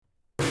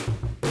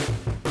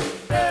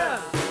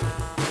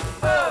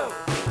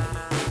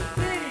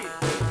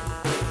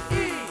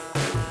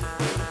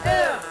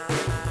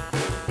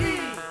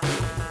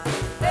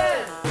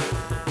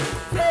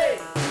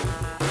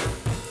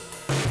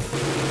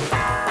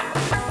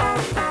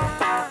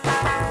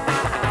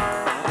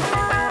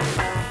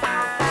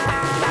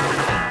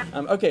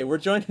Okay, we're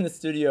joined in the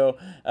studio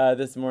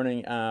this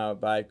morning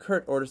by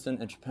Kurt Orderson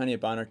and Trupania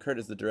Bonner. Kurt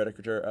is the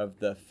director of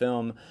the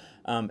film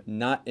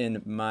Not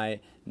in My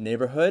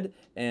Neighborhood,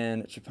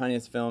 and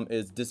Trupania's film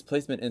is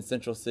Displacement in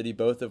Central City,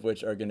 both of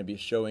which are going to be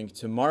showing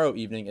tomorrow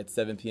evening at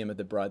 7 p.m. at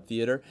the Broad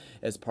Theater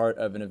as part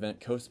of an event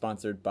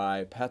co-sponsored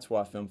by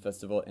Patois Film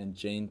Festival and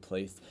Jane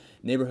Place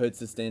Neighborhood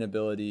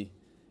Sustainability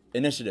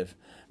Initiative.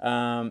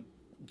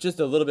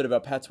 Just a little bit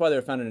about Patois. They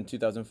were founded in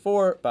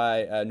 2004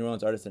 by New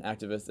Orleans artists and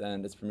activists,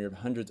 and it's premiered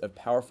hundreds of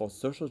powerful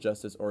social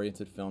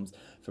justice-oriented films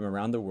from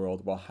around the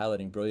world while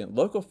highlighting brilliant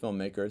local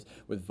filmmakers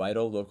with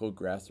vital local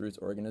grassroots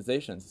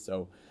organizations.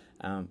 So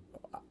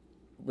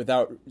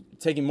without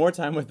taking more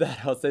time with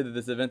that, I'll say that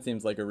this event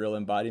seems like a real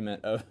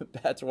embodiment of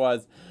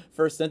Patois'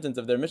 first sentence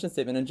of their mission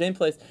statement. And Jane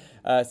Place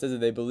says that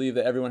they believe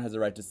that everyone has a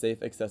right to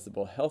safe,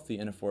 accessible, healthy,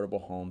 and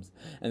affordable homes,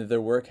 and that their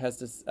work has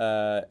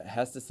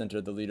to center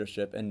the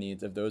leadership and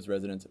needs of those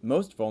residents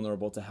most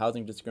vulnerable to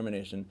housing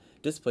discrimination,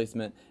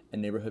 displacement,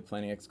 and neighborhood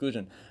planning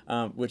exclusion,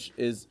 which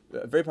is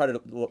a very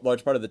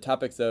large part of the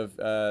topics of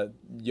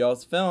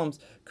y'all's films.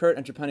 Kurt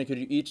and Trupania, could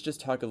you each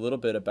just talk a little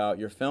bit about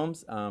your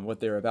films,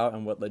 what they're about,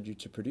 and what led you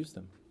to produce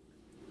them?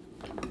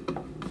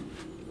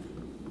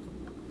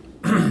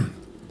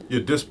 Yeah,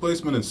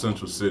 Displacement in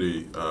Central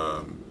City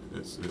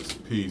is a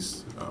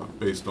piece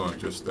based on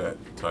just that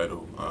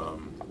title,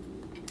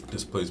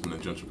 Displacement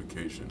and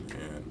Gentrification,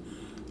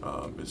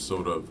 and it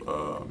sort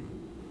of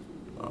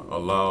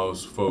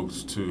allows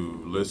folks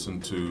to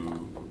listen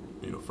to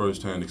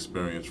firsthand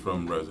experience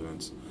from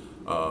residents,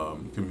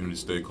 community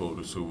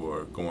stakeholders who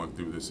are going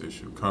through this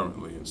issue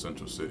currently in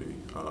Central City.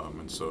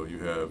 And so you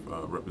have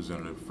a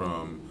representative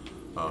from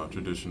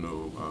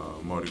traditional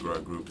Mardi Gras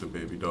group, the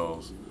Baby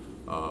Dolls,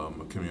 a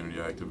community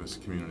activist, a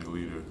community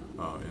leader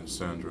in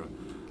Sandra,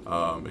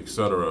 et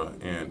cetera,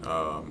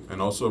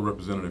 and also a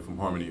representative from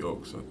Harmony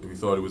Oaks. We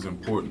thought it was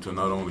important to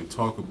not only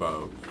talk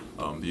about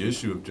the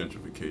issue of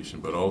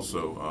gentrification, but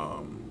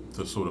also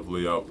to sort of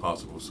lay out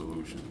possible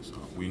solutions.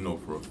 We know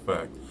for a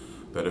fact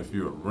that if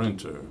you're a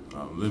renter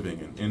living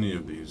in any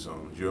of these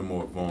zones, you're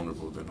more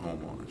vulnerable than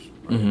homeowners.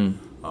 Right?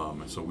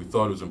 Mm-hmm. And so we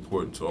thought it was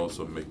important to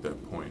also make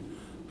that point.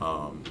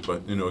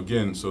 But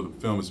again, so the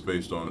film is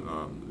based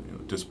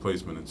on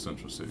displacement in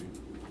Central City.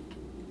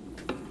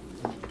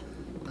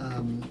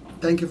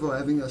 Thank you for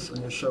having us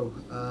on your show.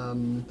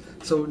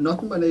 So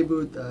Not in My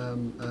Neighborhood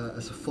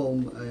is a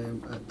film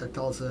that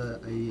tells a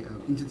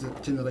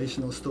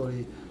intergenerational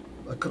story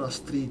across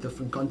 3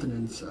 different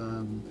continents,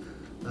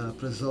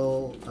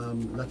 Brazil,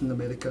 Latin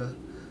America,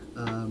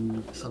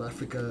 South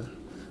Africa,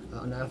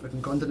 on the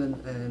African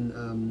continent,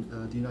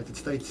 and the United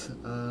States.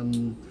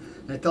 And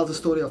it tells the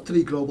story of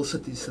 3 global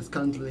cities that's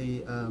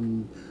currently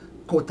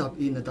caught up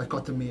in a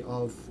dichotomy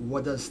of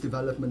what does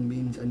development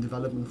mean and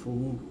development for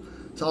who.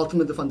 So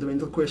ultimately the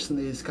fundamental question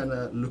is kind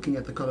of looking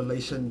at the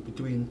correlation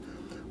between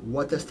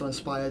what has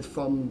transpired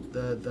from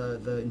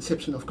the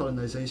inception of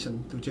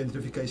colonization to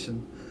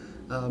gentrification.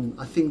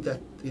 I think that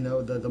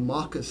the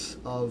markers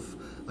of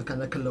a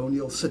kind of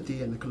colonial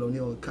city and the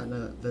colonial kind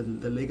of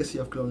the legacy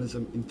of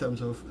colonialism in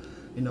terms of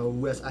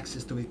who has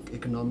access to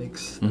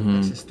economics, mm-hmm.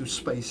 access to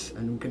space,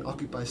 and who can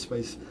occupy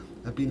space,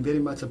 have been very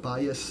much a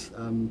bias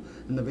and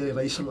a very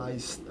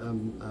racialized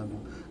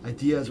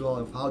idea as well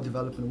of how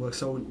development works.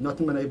 So Not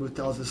in My Neighborhood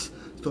tells this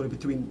story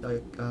between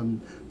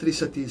 3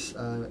 cities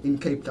in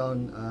Cape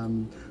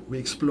Town. We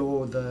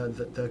explore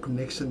the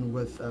connection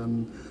with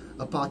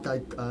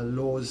apartheid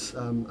laws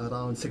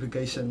around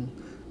segregation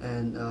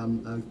and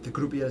the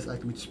Group Areas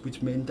Act,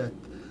 which meant that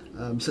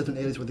certain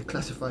areas were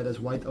declassified as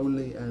white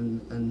only,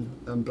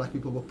 and black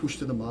people were pushed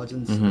to the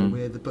margins, mm-hmm.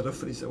 where the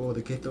peripheries or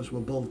the ghettos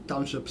were built,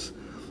 townships.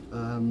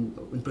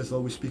 In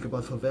Brazil we speak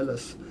about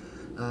favelas.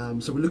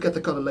 So we look at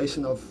the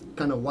correlation of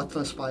kind of what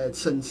transpired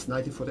since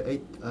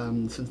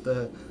 1948, since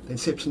the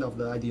inception of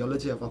the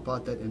ideology of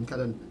apartheid, and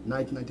kind of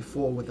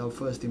 1994 with our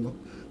first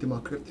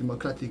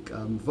democratic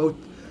vote,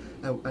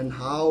 and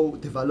how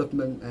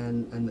development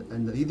and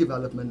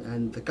redevelopment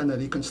and the kind of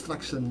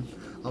reconstruction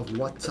of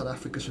what South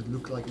Africa should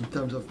look like in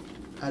terms of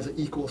as an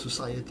equal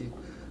society,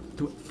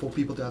 for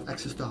people to have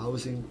access to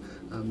housing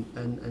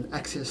and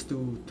access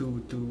to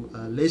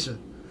leisure,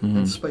 mm-hmm.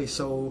 and space.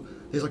 So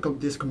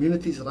there's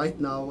communities right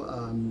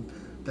now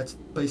that's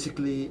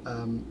basically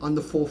on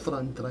the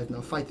forefront right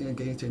now fighting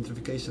against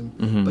gentrification.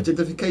 Mm-hmm. But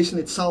gentrification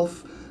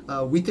itself,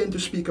 we tend to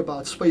speak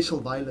about spatial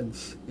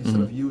violence instead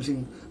mm-hmm. of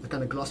using the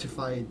kind of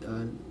glossified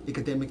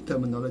academic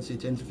terminology.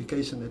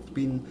 Gentrification,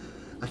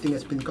 I think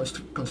it's been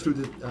construed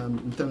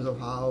in terms of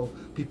how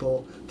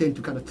people tend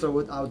to kind of throw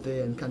it out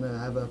there and kind of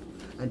have a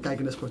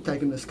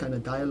antagonist-protagonist kind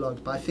of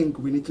dialogue. But I think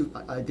we need to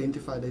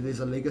identify that there's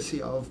a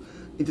legacy of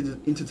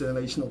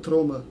intergenerational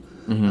trauma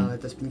mm-hmm.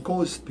 That's been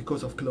caused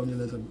because of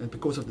colonialism and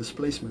because of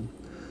displacement.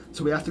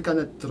 So we have to kind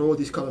of draw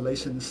these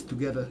correlations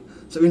together.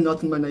 So in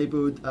Not in My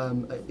Neighborhood,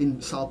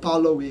 in Sao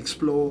Paulo, we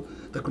explore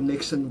the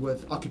connection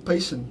with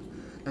occupation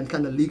and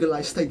kind of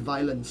legalized state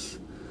violence,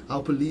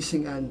 how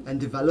policing and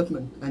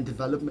developmental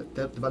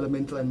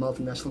and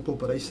multinational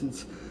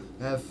corporations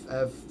have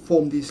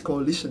formed these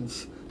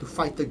coalitions to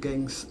fight the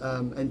gangs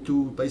and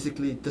to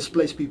basically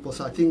displace people.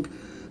 So I think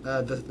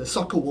the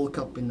Soccer World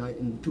Cup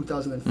in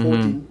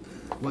 2014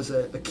 was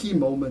a key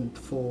moment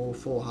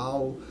for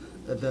how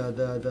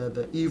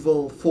the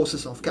evil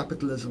forces of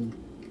capitalism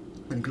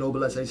and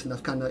globalization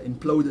have kind of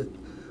imploded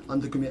on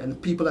the community,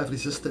 and people have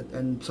resisted.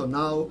 And so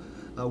now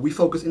we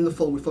focus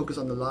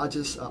on the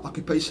largest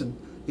occupation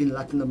in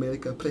Latin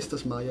America,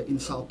 Prestes Maya, in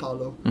Sao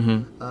Paulo.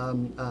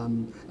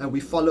 And we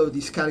follow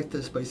these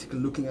characters, basically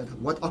looking at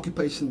what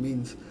occupation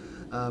means.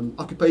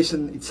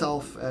 Occupation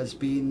itself has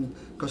been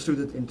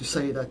construed into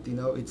say that, you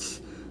know,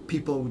 it's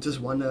people who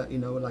just want to, you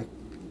know, like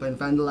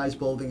vandalize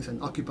buildings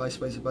and occupy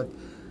spaces, but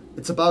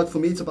it's about, for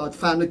me, it's about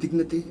family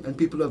dignity and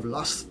people who have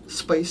lost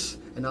space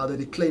and how they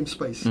reclaim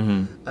space.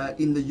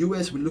 In the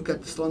US, we look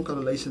at the strong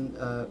correlation,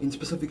 in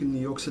specific in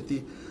New York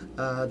City,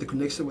 the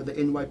connection with the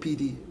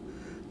NYPD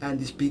and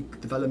these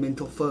big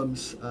developmental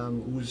firms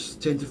who's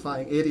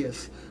gentrifying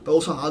areas, but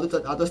also how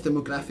does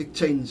demographic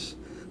change,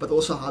 but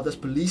also how does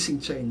policing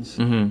change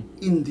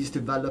in these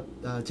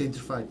developed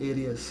gentrified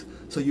areas.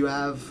 So you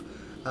have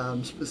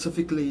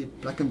specifically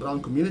black and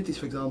brown communities,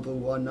 for example,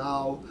 who are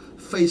now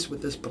faced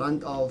with this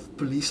brunt of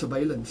police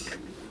surveillance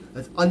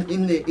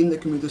in the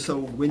community.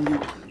 So when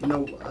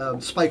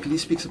Spike Lee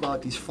speaks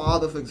about his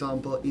father, for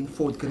example, in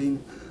Fort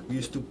Greene, who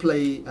used to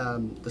play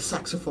the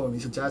saxophone.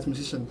 He's a jazz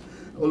musician.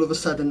 All of a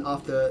sudden,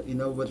 after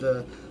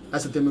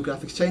as the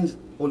demographics change,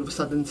 all of a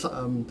sudden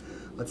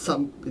at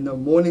some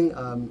morning,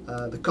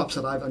 the cops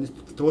arrived on his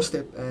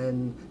doorstep,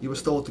 and he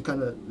was told to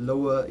kind of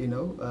lower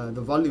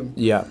the volume.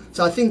 Yeah.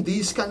 So I think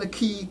these kind of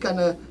key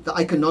the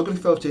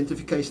iconography of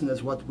gentrification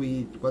is what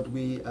we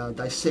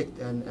dissect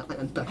and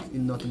unpack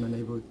in Not In My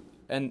Neighborhood.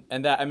 And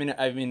that, I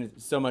mean,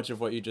 so much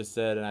of what you just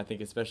said, and I think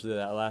especially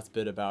that last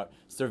bit about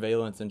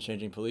surveillance and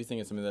changing policing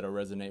is something that'll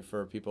resonate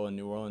for people in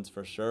New Orleans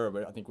for sure.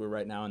 But I think we're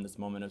right now in this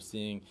moment of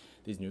seeing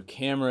these new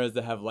cameras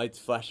that have lights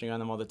flashing on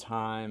them all the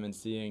time, and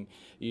seeing,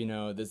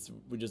 this.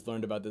 We just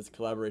learned about this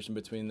collaboration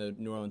between the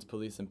New Orleans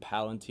police and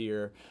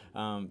Palantir,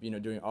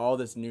 doing all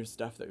this new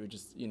stuff that we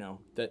just,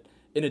 that.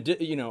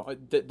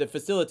 That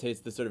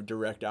facilitates the sort of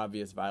direct,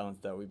 obvious violence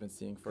that we've been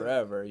seeing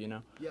forever, Yeah,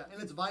 and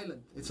it's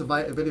violent. It's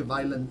very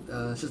violent.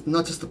 It's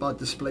not just about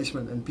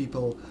displacement and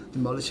people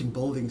demolishing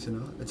buildings,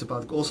 It's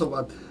also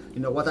about,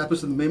 what happens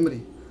to the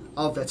memory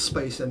of that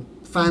space and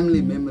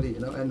family memory,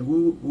 and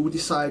who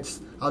decides,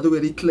 how do we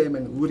reclaim,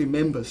 and who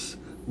remembers,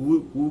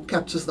 who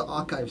captures the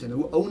archives, and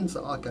who owns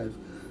the archive.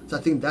 So I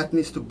think that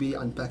needs to be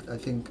unpacked, I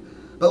think.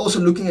 But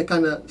also looking at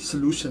kind of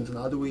solutions, and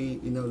how do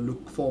we,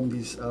 form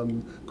these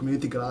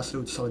community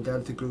grassroots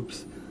solidarity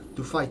groups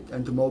to fight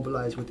and to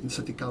mobilize within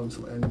city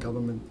council and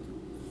government.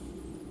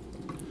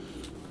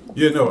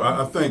 Yeah, no,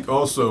 I think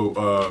also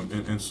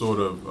in sort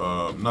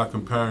of not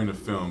comparing the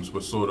films,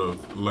 but sort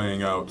of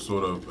laying out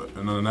sort of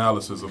an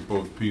analysis of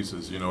both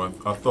pieces.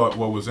 I thought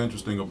what was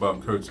interesting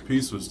about Kurt's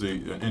piece was the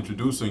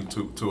introducing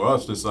to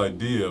us this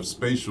idea of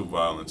spatial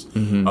violence,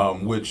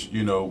 which,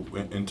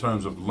 in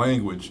terms of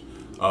language,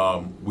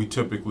 we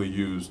typically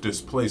use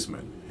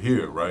displacement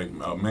here, right?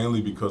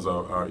 Mainly because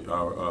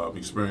our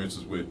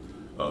experiences with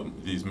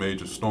these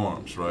major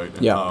storms, right?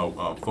 And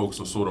how folks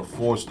are sort of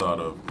forced out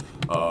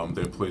of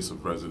their place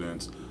of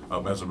residence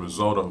as a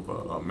result of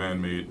a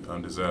man-made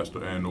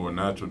disaster and or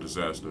natural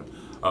disaster.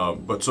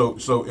 But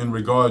so in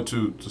regard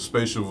to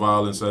spatial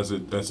violence as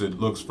it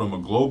looks from a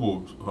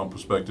global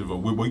perspective, or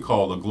what we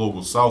call a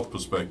global South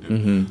perspective,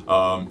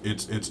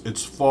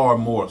 it's far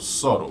more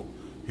subtle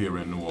here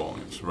in New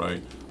Orleans,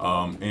 right?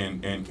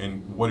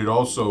 And what it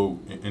also,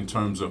 in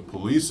terms of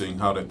policing,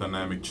 how that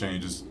dynamic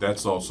changes,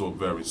 that's also a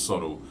very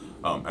subtle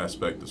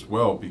aspect as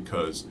well,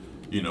 because,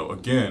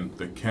 again,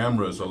 the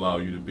cameras allow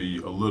you to be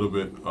a little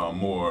bit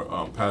more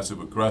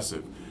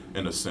passive-aggressive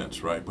in a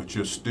sense, right? But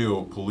you're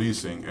still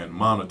policing and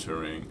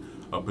monitoring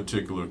a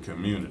particular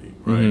community,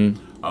 right?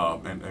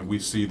 And we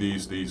see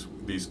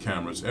these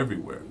cameras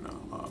everywhere now.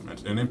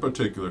 And in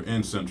particular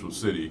in Central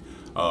City,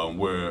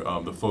 where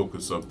the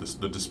focus of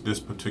this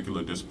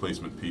particular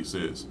displacement piece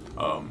is.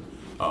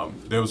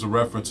 There was a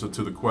reference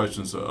to the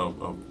questions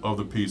of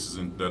the pieces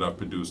that I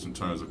produced in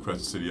terms of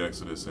Crescent City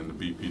Exodus and the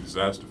BP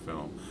disaster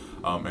film,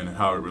 and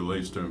how it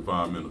relates to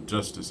environmental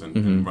justice and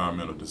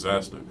environmental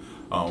disaster.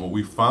 What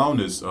we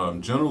found is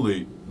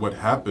generally what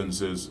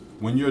happens is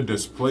when you're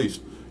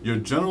displaced, you're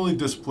generally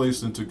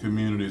displaced into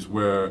communities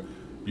where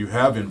you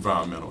have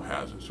environmental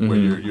hazards, where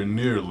you're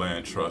near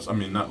land trusts. I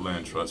mean, not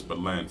land trusts, but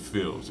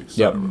landfills, et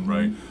cetera,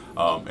 right?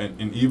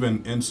 And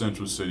even in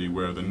Central City,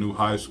 where the new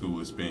high school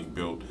is being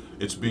built,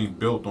 it's being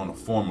built on a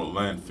former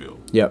landfill,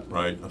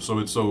 right?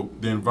 So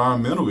the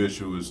environmental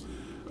issue is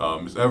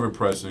ever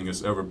pressing,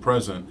 it's ever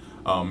present,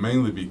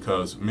 mainly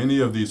because many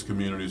of these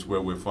communities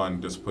where we're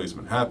finding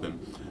displacement happen,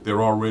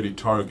 they're already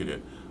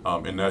targeted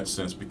in that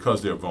sense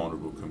because they're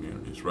vulnerable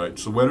communities, right?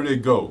 So where do they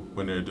go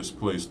when they're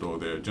displaced or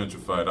they're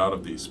gentrified out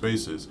of these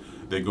spaces?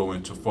 They go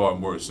into far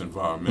worse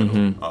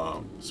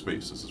environmental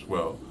spaces as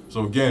well.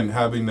 So again,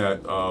 having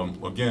that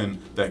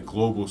that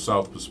global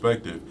South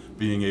perspective,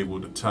 being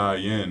able to tie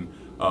in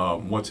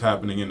what's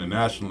happening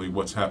internationally,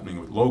 what's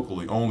happening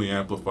locally, only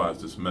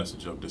amplifies this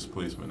message of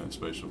displacement and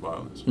spatial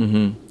violence.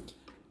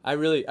 I'm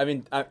really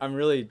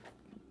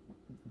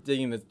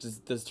digging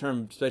this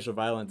term spatial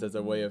violence as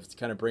a way of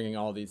kind of bringing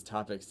all these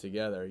topics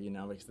together,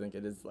 because I think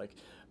it is like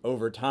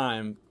over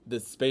time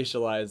this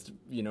spatialized,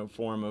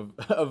 form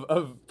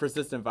of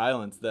persistent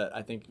violence that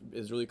I think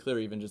is really clear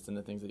even just in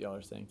the things that y'all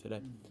are saying today.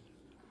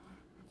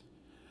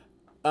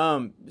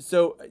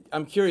 So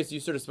I'm curious, you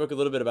sort of spoke a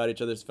little bit about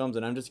each other's films,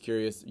 and I'm just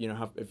curious,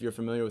 if you're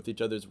familiar with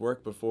each other's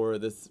work before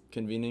this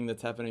convening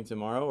that's happening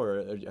tomorrow,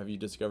 or have you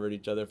discovered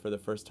each other for the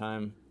first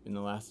time in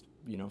the last,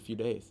 few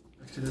days?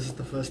 Actually, this is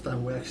the first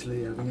time we're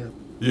actually having a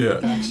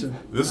action.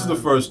 This is the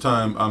first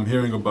time I'm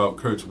hearing about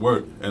Kurt's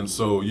work, and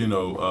so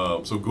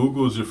so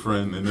Google is your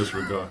friend in this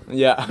regard.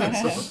 Yeah.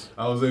 So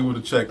I was able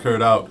to check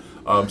Kurt out,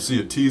 see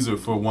a teaser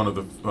for one of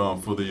the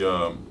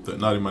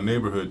Not in My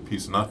Neighborhood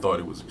piece, and I thought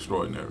it was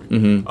extraordinary.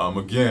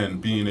 Again,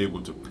 being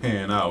able to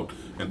pan out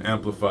and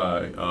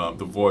amplify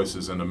the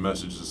voices and the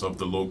messages of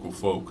the local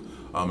folk,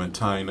 and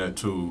tying that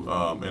to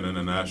an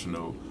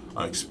international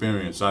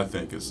experience, I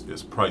think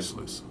is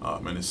priceless,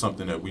 and it's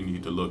something that we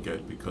need to look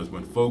at, because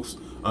when folks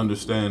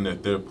understand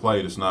that their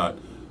plight is not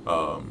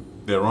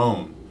their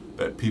own,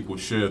 that people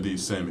share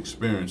these same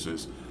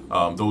experiences,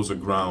 those are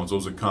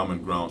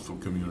common grounds for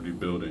community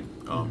building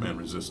and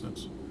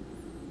resistance.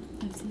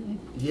 Absolutely.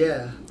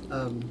 Yeah.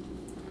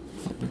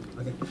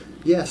 Okay.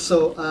 Yeah.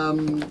 So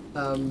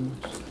I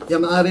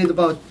read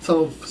about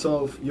some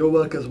of your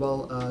work as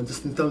well,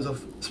 just in terms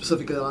of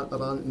specifically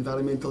around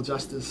environmental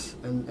justice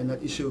and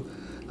that issue.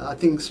 I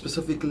think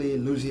specifically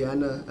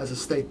Louisiana as a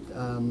state,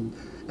 and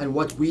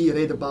what we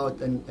read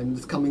about and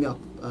it's coming up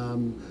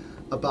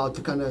about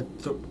the kind of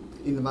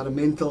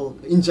environmental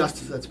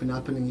injustice that's been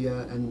happening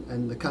here,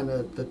 and the kind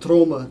of the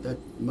trauma that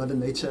Mother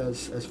Nature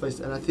has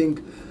faced. And I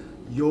think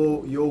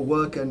your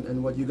work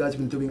and what you guys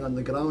have been doing on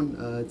the ground,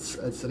 it's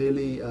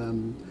really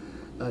an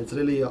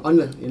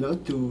honor,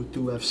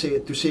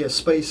 to share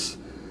space,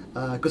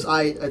 because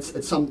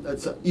it's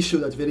an issue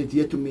that's very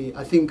dear to me.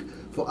 I think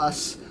for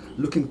us,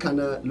 looking at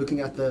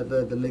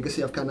the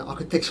legacy of kind of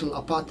architectural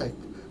apartheid,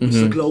 which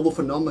is a global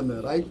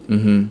phenomenon, right?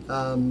 The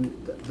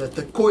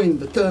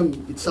term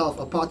itself,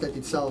 apartheid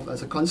itself,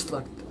 as a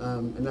construct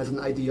and as an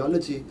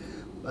ideology,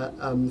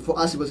 for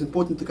us it was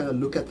important to kind of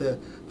look at the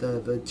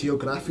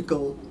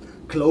geographical,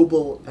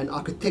 global, and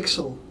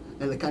architectural,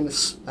 and the kind of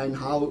and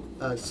how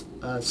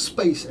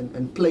space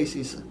and place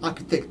is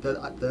architect.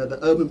 The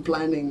urban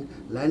planning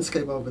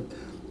landscape of it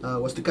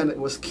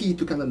was key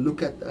to kind of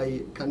look at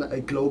a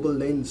global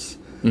lens.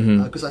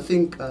 Because I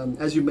think,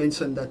 as you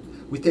mentioned, that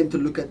we tend to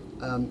look at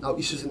our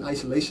issues in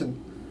isolation,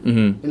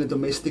 in a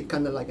domestic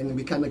kind of and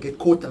we kind of get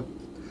caught up.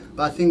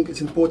 But I think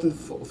it's important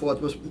for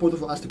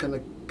us to kind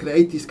of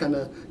create these kind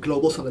of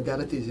global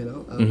solidarities,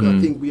 because I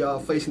think we are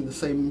facing the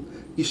same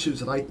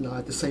issues right now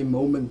at the same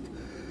moment.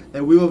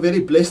 And we were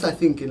very blessed, I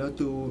think,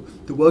 to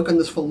work on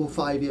this film for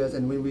 5 years.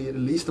 And when we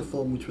released the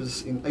film, which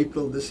was in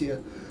April this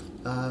year,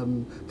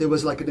 there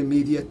was like an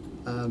immediate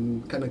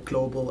kind of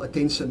global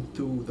attention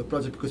to the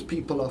project, because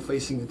people are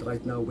facing it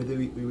right now, whether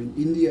we're in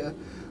India,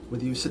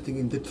 whether you're sitting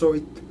in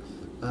Detroit,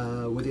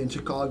 whether in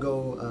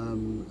Chicago,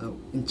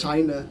 in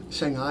China,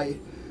 Shanghai.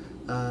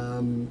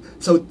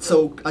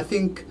 So I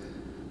think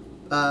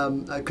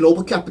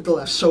global capital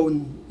has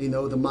shown,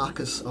 the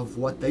markers of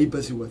what they're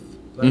busy with.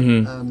 Right?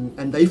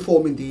 And they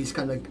form in these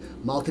kind of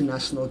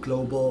multinational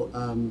global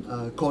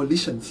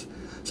coalitions.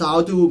 So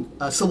how do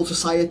civil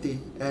society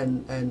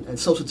and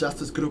social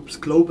justice groups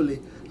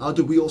globally, how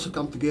do we also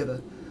come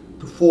together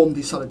to form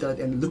this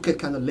solidarity and look at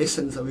kind of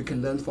lessons that we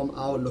can learn from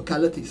our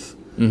localities?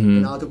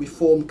 And how do we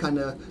form kind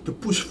of to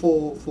push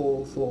for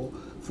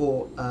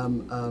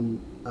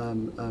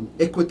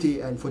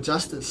equity and for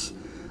justice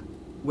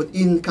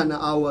within kind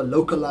of our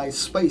localized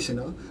space,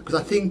 Because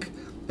I think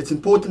it's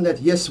important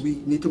that, yes,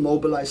 we need to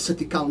mobilize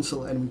city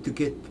council and to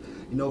get,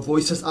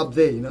 voices up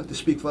there, to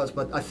speak for us.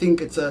 But I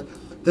think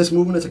this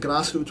movement is a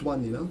grassroots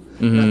one,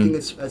 And I think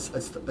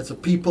it's a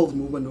people's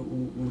movement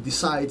who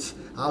decides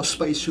how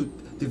space should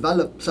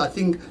develop. So I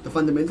think the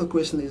fundamental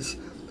question is,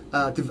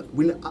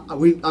 when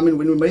we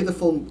made the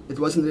film, it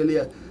wasn't really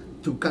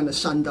to kind of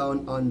shun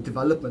down on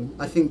development.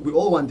 I think we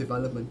all want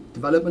development.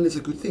 Development is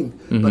a good thing,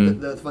 but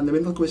the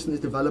fundamental question is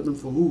development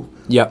for who?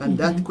 And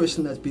that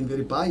question has been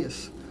very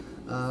biased.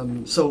 I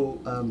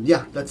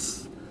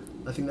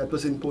think that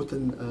was an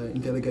important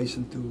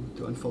interrogation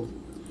to unfold.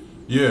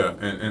 Yeah,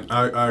 and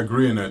I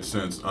agree in that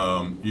sense.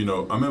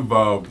 I'm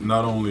involved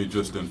not only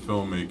just in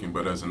filmmaking,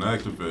 but as an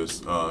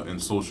activist in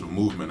social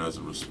movement as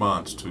a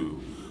response to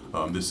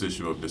this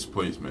issue of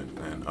displacement.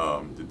 And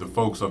the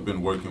folks I've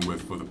been working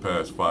with for the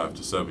past 5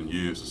 to 7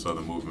 years, the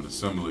Southern Movement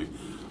Assembly,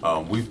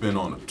 we've been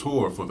on a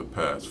tour for the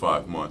past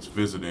 5 months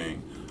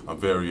visiting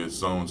various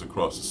zones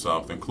across the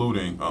South,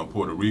 including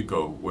Puerto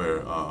Rico,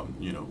 where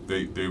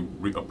they're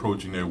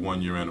approaching their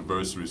 1-year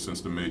anniversary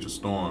since the major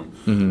storm.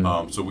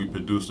 So we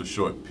produced a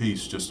short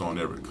piece just on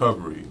their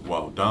recovery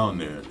while down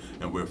there,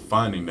 and we're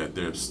finding that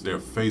they're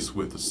faced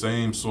with the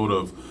same sort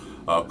of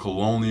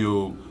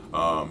colonial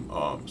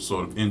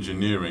sort of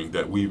engineering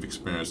that we've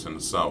experienced in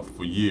the South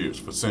for years,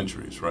 for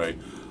centuries, right?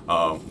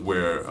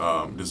 Where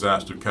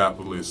disaster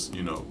capitalists,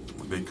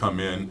 they come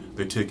in,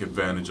 they take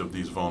advantage of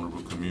these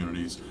vulnerable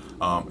communities,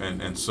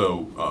 and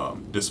so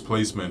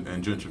displacement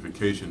and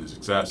gentrification is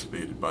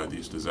exacerbated by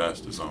these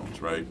disaster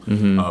zones, right?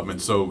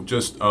 And so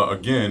just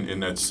again, in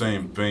that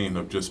same vein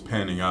of just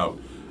panning out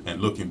and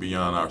looking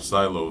beyond our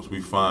silos, we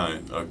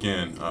find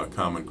again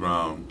common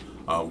ground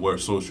where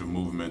social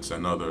movements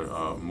and other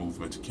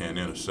movements can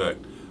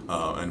intersect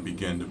and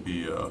begin to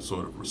be a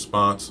sort of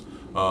response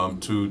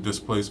to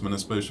displacement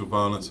and spatial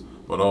violence,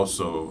 but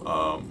also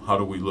how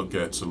do we look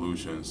at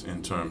solutions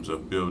in terms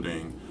of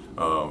building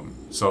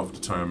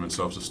self-determined,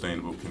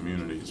 self-sustainable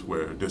communities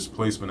where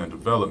displacement and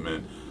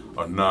development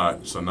are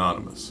not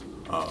synonymous.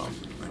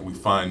 And we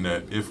find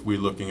that if we're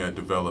looking at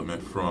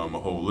development from a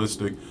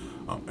holistic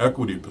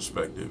equity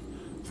perspective,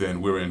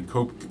 then we're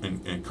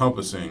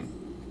encompassing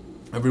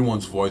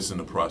everyone's voice in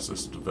the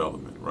process of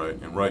development,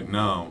 right? And right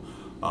now,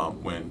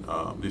 when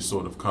these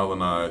sort of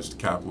colonized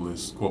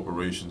capitalist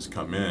corporations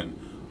come in,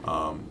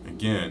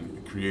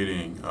 again,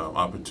 creating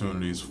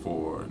opportunities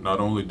for not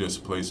only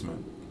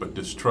displacement, but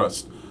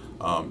distrust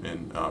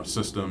in our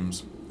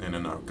systems and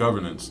in our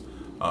governance,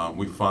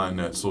 we find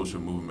that social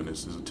movement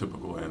is a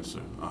typical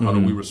answer. How do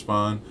we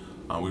respond?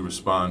 We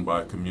respond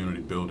by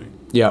community building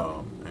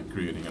and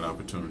creating an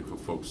opportunity for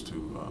folks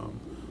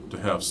to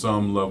have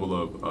some level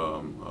of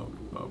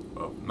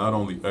not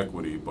only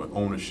equity, but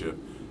ownership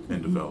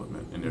and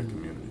development in their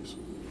communities.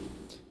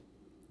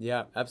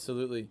 Yeah,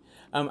 absolutely.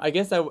 I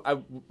guess I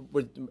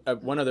would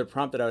one other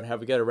prompt that I would have,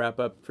 we got to wrap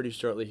up pretty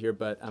shortly here,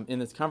 but in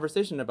this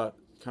conversation about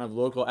kind of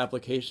local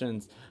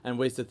applications and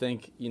ways to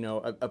think,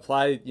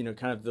 apply,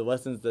 kind of the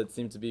lessons that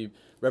seem to be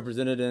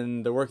represented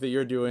in the work that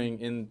you're doing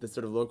in this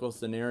sort of local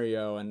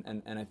scenario.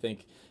 And I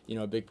think,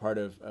 a big part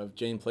of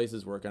Jane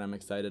Place's work, and I'm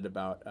excited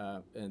about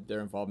their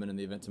involvement in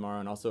the event tomorrow,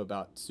 and also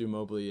about Sue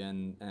Mobley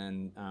and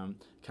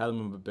Kyla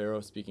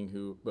Mbabero speaking,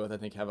 who both I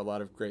think have a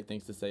lot of great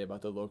things to say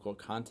about the local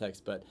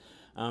context. But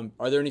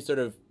are there any sort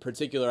of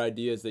particular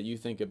ideas that you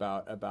think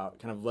about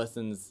kind of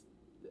lessons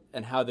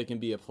and how they can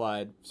be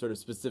applied sort of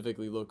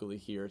specifically locally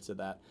here to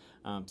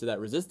that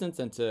resistance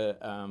and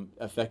to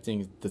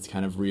affecting this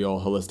kind of real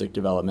holistic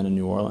development in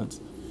New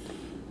Orleans?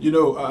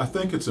 I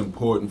think it's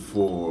important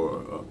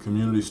for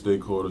community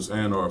stakeholders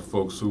and our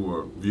folks who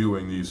are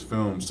viewing these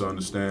films to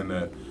understand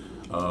that,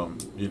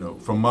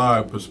 from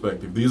my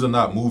perspective, these are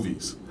not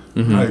movies,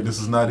 right? This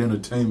is not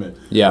entertainment,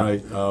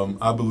 right?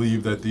 I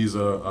believe that these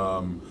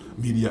are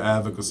media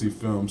advocacy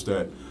films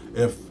that,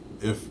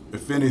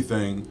 if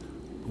anything,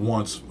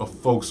 once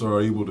folks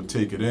are able to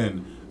take it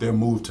in, they're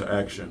moved to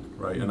action,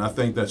 right? And I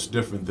think that's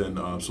different than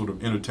sort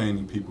of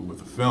entertaining people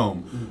with a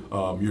film.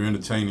 You're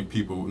entertaining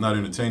people, not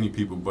entertaining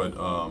people, but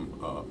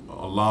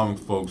allowing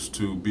folks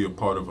to be a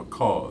part of a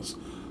cause,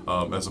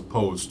 as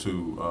opposed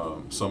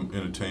to some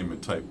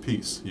entertainment type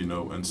piece,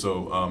 And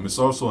so it's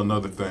also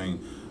another thing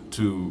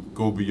to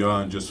go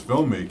beyond just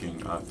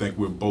filmmaking. I think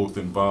we're both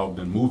involved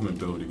in movement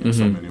building in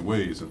so many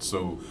ways. And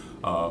so,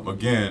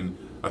 again,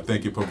 I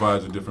think it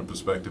provides a different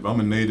perspective. I'm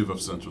a native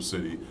of Central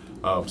City,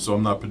 so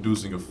I'm not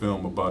producing a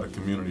film about a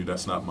community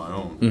that's not my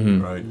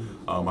own, right?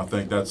 I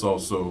think that's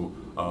also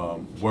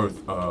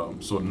worth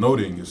sort of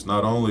noting. It's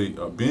not only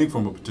being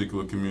from a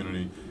particular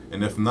community,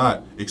 and if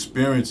not,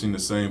 experiencing the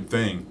same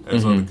thing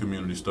as other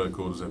community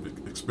stakeholders have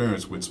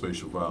experienced with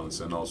spatial violence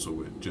and also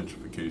with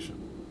gentrification.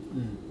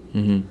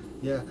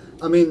 Yeah,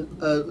 I mean,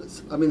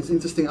 it's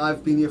interesting.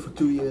 I've been here for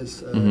 2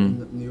 years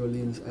in New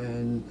Orleans,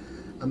 and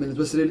I mean,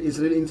 it's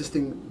really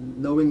interesting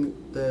knowing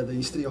the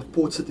history of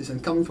port cities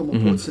and coming from a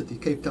port city,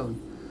 Cape Town,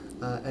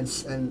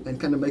 and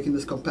kind of making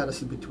this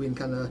comparison between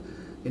kind of,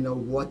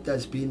 what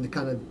has been the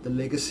kind of the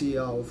legacy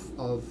of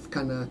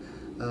kind of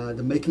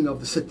the making of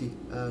the city.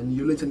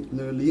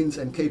 New Orleans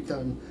and Cape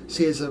Town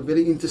shares a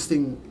very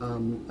interesting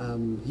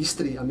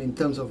history. I mean, in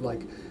terms of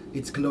like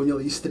its colonial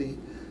history,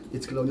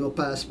 its colonial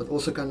past, but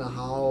also kind of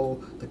how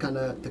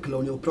the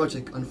colonial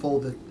project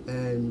unfolded,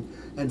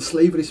 and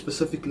slavery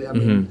specifically. I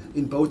mean,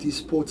 in both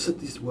these port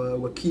cities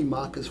were key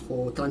markers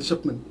for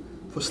transshipment,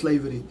 for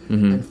slavery,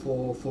 and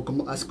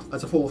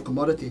as a form of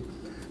commodity.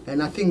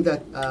 And I think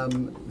that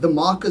the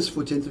markers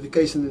for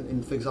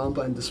gentrification, for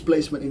example, and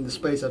displacement in the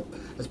space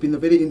has been a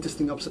very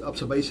interesting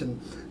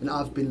observation. And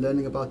I've been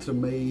learning about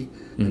Trumay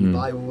and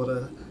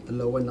Bywater, the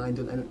Lower Nine,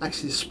 and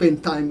actually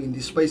spend time in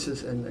these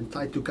spaces and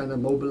try to kind of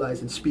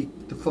mobilize and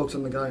speak to folks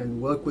on the ground and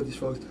work with these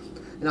folks.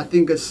 And I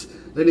think it's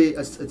really,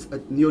 it's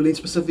New Orleans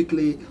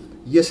specifically,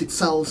 yes, it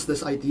sells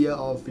this idea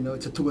of,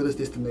 it's a tourist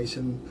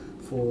destination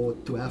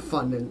to have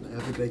fun and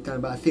have a great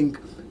time. But I think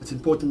it's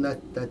important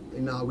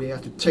that we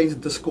have to change the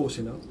discourse,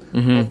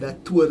 of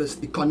that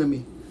tourist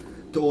economy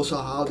to also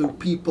how do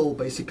people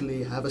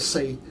basically have a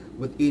say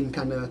within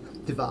kind of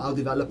how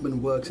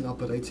development works and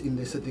operates in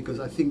their city, because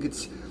I think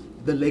it's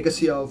the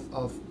legacy of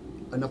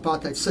an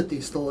apartheid city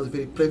still is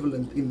very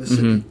prevalent in the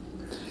city.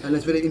 And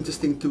it's very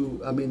interesting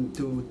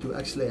to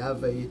actually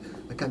have a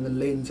kind of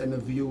lens and a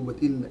view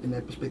within in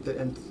that perspective,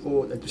 and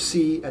to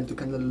see and to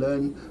kind of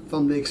learn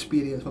from the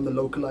experience, from the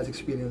localized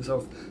experience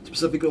of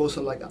specifically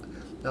also like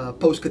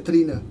post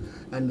Katrina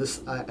and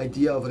this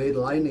idea of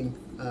redlining.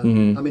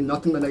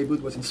 Not in my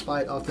neighborhood was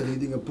inspired after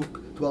reading a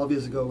book 12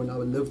 years ago when I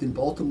lived in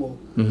Baltimore.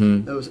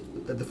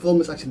 The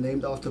film is actually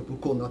named after a book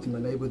called Not in My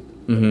Neighborhood,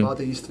 about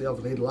the history of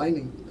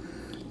redlining.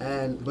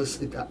 And it's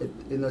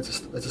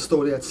a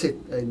story that's set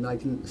in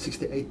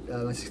 1968,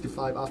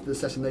 1965, after the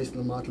assassination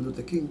of Martin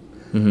Luther King.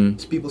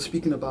 It's people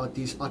speaking about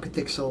these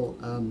architectural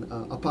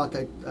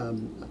apartheid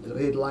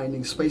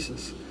redlining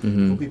spaces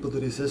for people to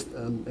resist.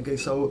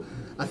 So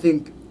I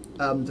think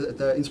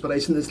the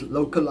inspiration is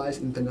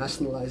localized,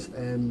 internationalized,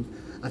 and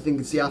I think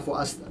it's for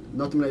us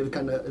not only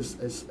kind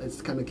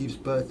of gives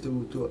birth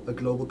to a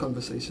global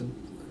conversation.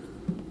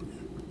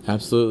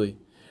 Absolutely.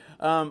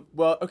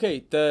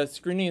 The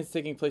screening is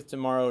taking place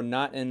tomorrow,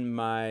 Not in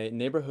My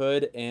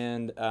Neighborhood,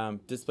 and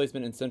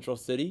Displacement in Central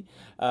City.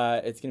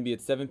 It's going to be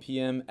at 7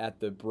 p.m. at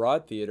the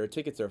Broad Theater.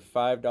 Tickets are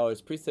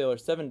 $5 pre-sale or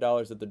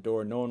 $7 at the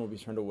door. No one will be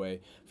turned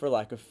away for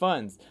lack of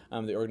funds.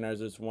 The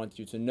organizers want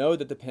you to know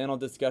that the panel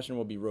discussion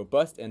will be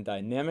robust and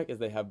dynamic, as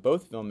they have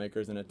both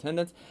filmmakers in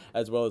attendance,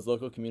 as well as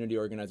local community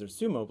organizer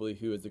Sue Mobley,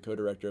 who is the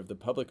co-director of the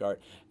Public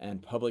Art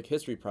and Public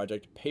History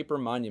project Paper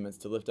Monuments,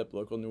 to lift up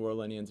local New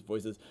Orleanians'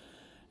 voices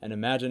and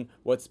imagine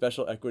what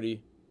special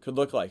equity could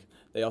look like.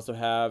 They also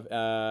have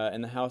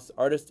in the house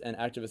artist and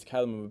activist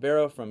Kyla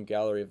Mubero from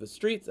Gallery of the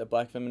Streets, a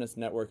black feminist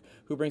network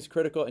who brings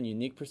critical and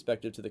unique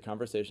perspective to the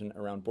conversation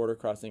around border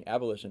crossing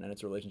abolition and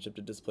its relationship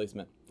to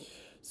displacement.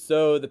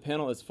 So the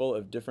panel is full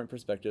of different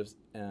perspectives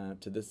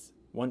to this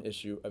one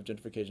issue of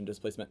gentrification,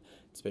 displacement,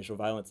 and spatial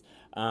violence.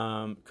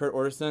 Kurt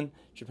Orderson,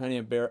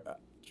 Trupania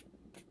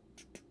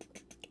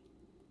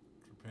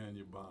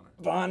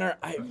Bonner.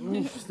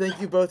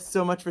 Thank you both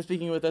so much for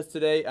speaking with us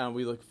today.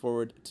 We look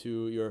forward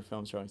to your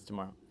film showings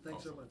tomorrow.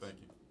 Thanks so much. Thank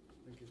you.